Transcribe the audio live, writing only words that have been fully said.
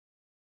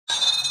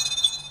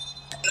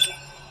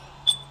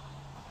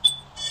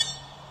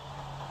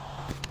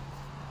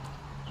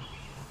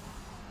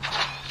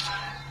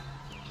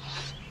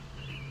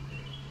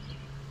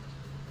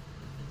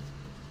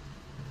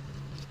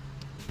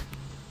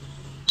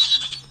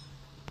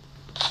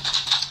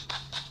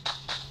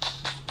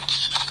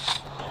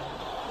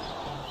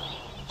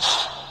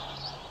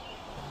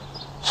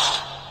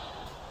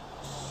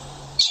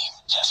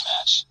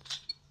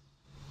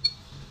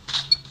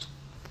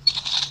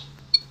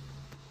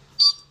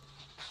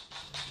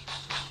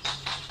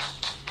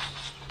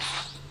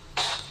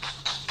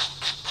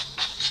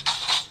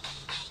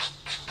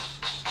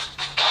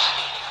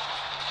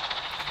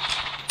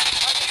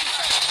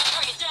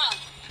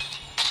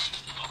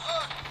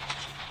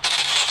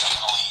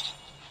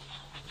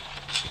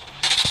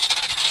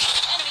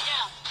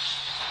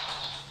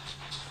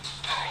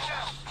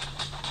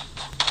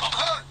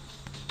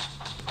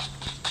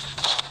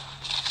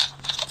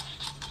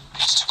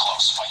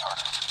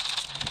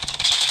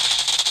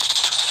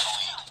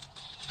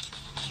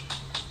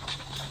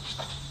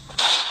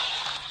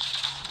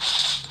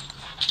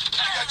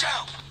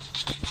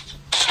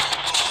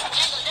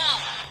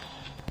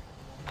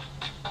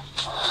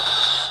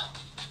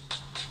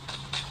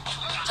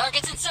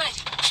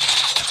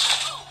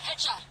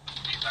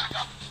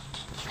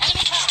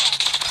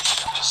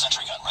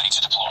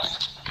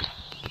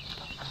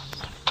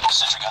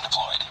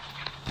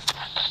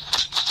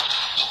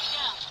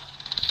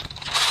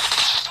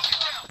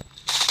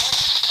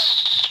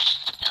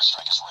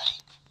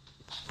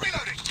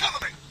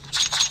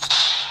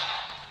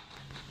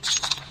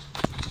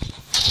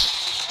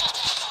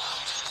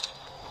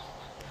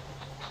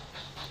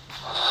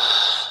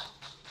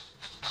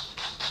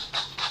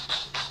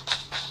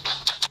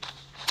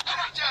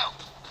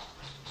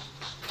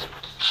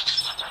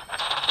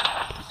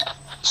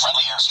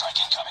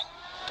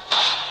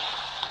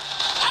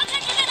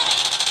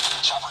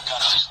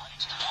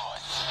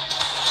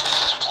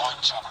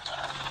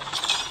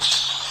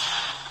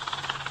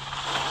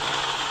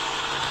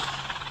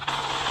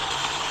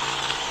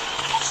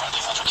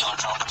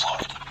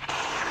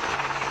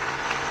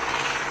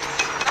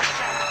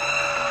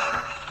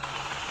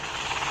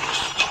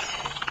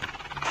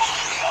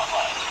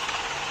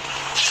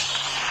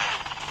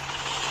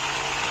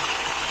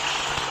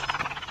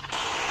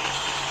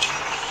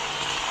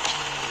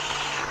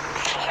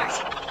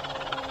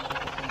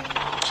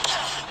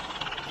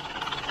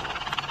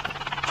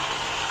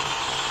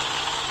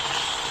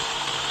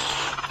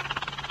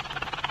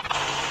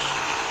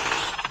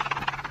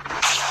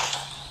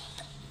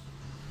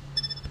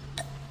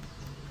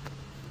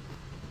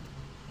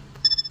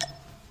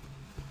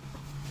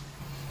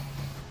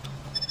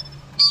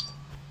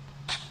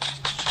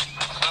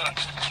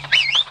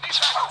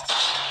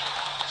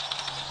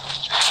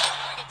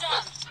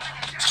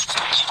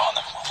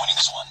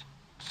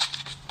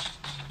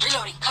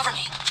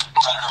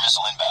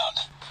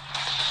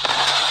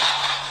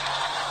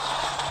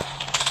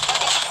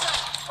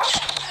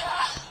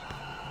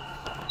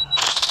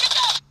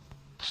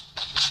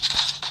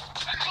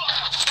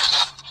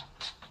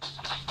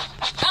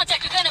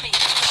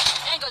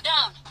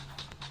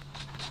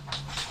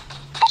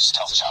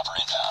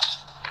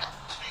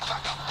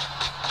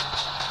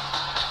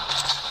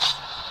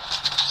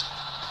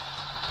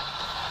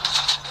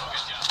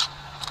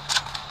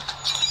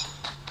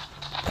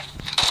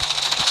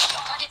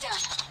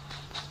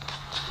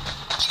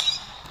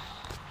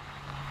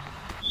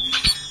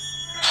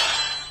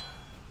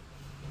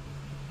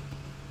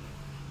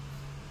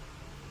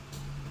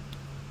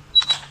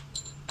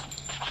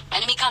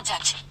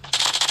contact.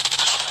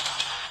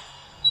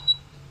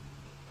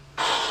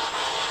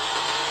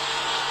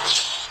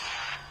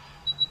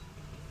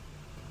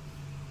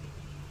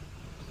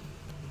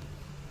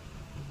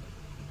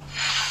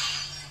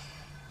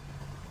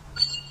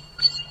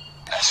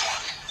 Nice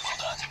work. Well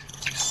done.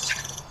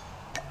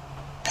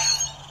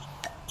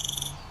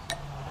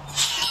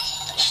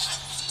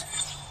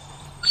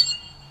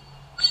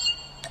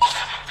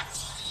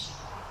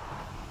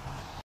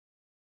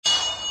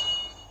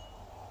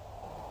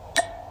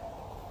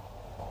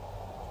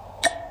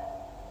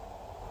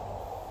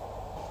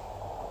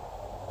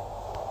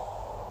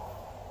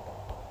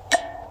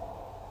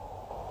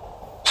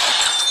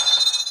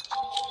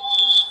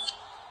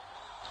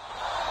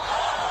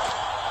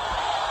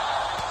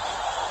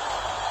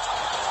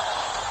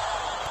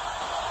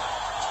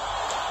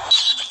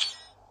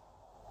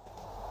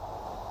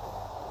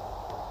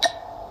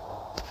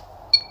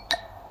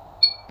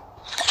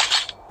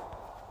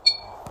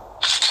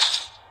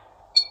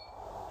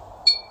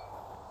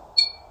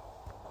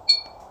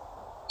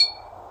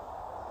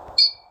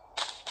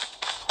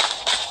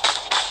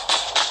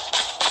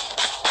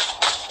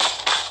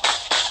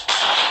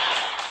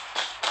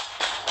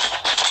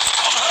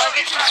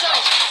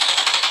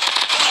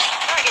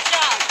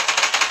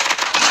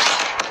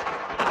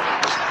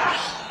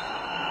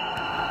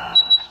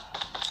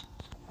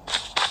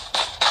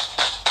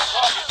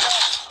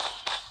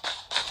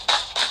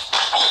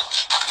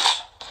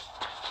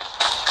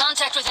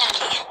 Contact with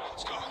enemy.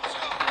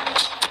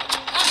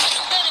 Contact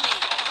with enemy.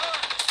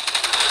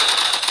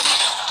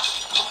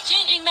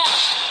 Changing map.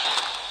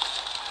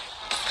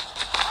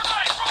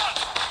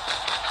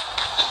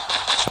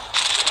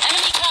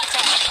 Enemy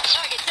contact.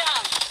 Target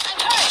down. I'm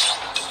hurt.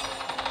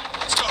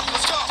 Let's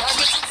go.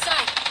 Target's in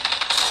sight.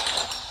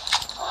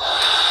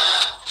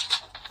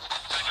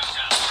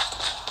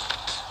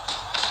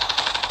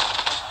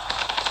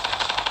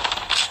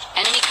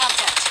 Enemy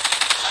contact.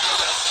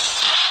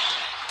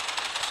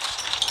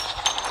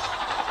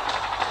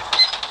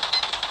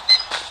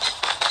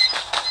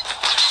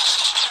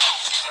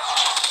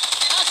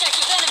 Contact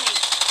with enemy.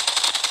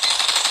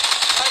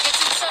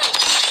 Target's in sight.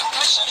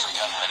 Sentry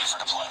gun ready for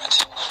deployment.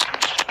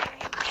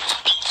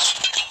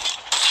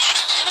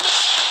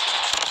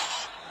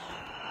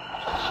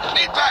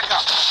 Need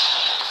backup.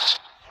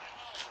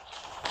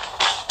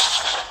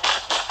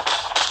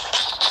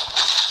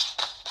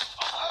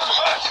 I'm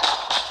hurt.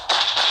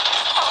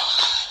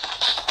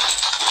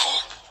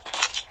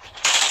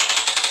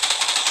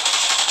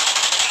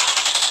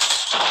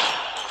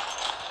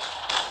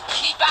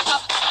 Need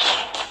backup.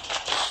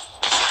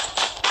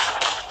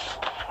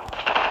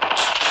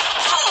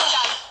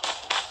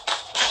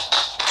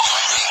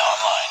 UAV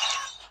online.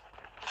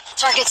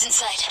 Target's in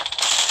sight.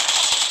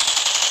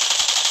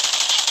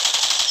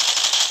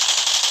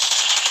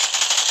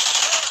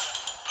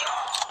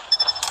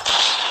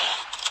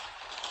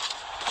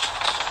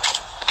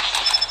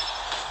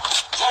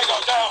 Tango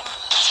down.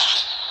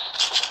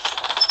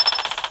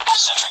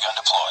 Sentry gun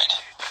deployed.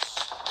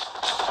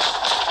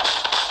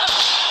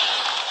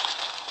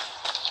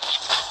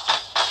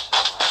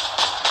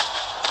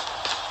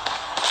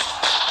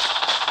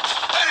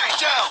 Enemy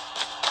down.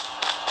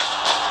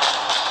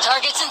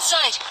 Target's in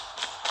sight.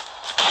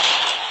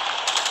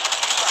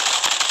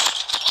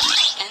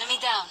 Enemy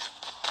down.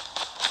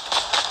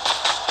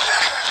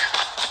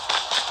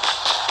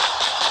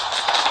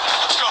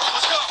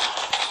 Let's go.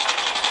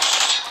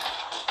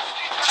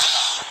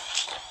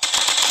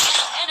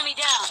 Enemy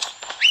down.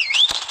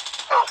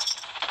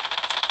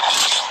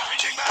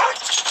 Reaching back.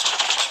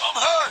 I'm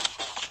hurt.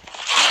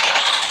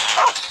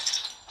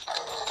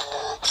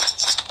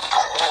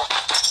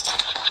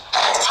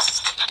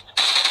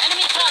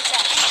 Enemy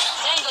contact.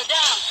 Tango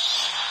down.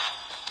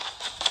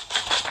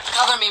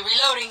 Cover me,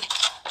 reloading.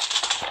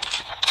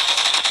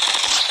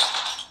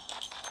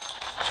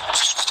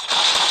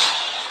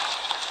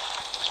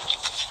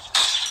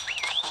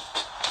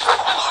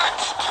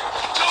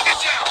 Target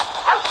down.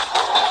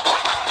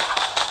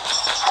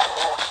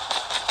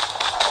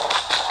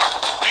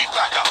 Need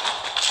backup.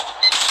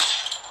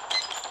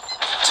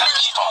 Time to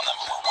keep on them.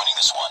 We're winning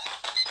this one.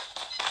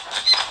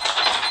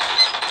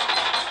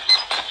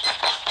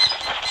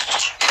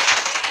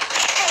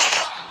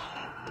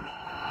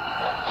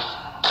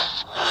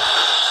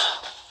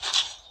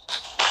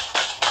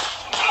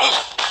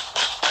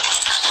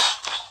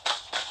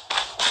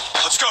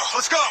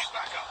 Let's go.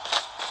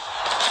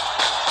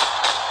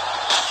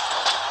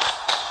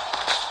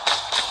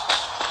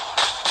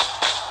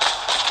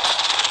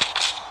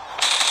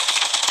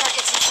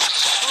 Target's in sight.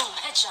 Boom,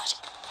 headshot.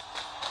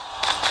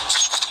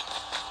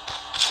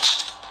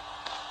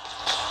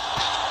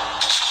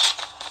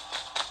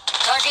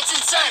 Target's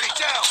in sight. Enemy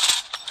down.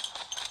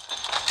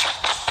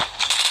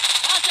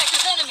 Contact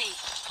with enemy.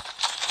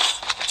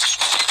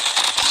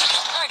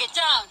 Target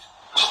down.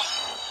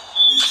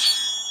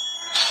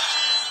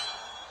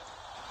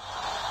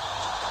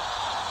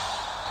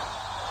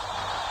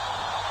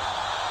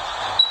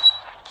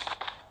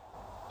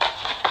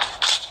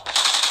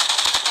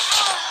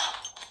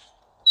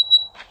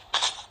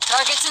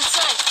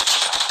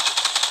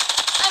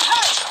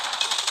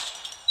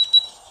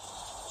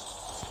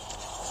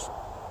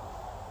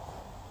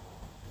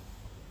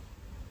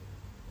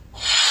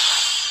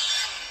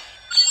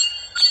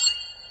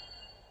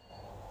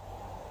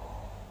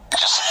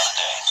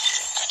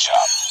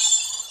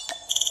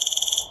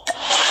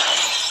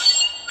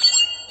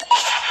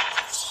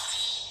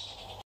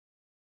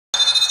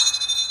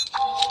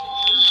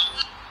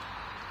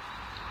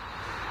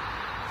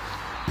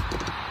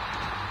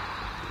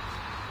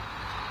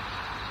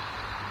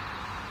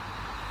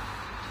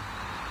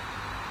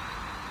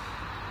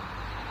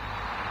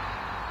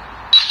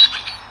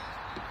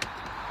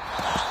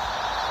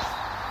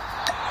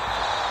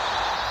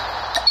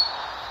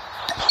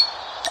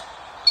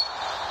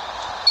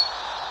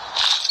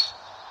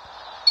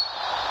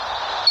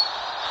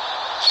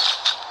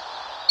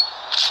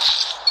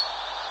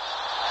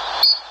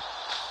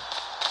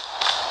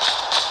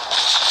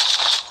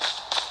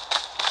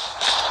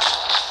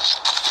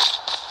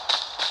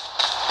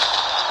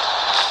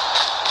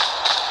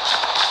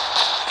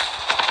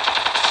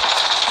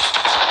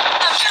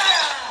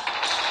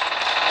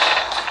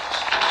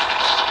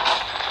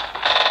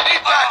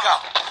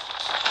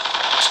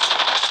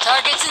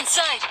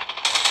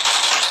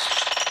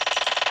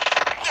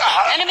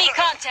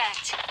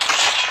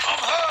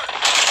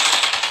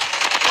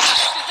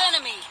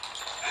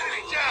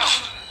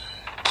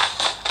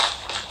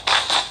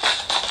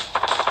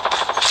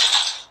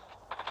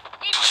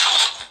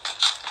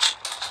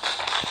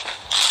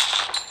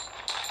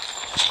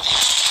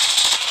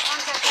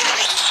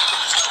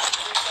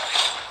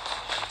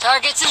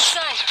 Targets in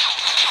sight.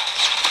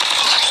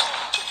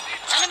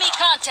 Enemy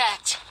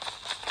contact.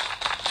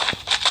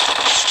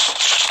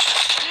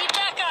 Need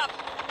backup.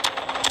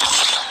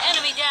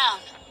 Enemy down.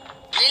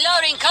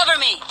 Reloading, cover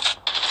me.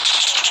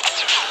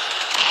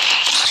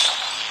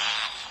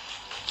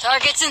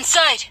 Targets in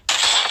sight.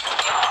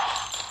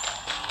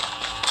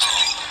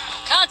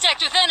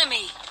 Contact with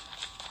enemy.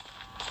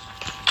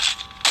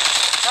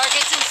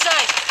 Targets in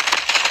sight.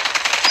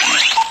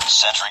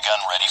 Sentry gun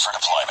ready for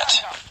deployment.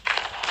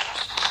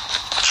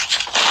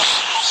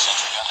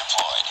 Sentry gun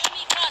deployed.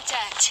 Enemy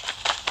contact.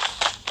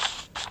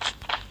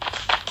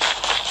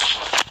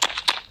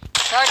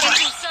 Targets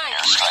in sight.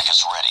 Airstrike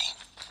is ready.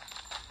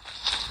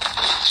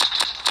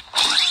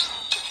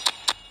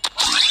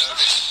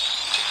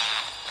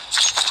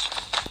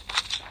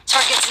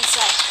 Targets in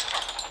sight.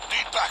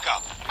 Need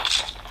backup.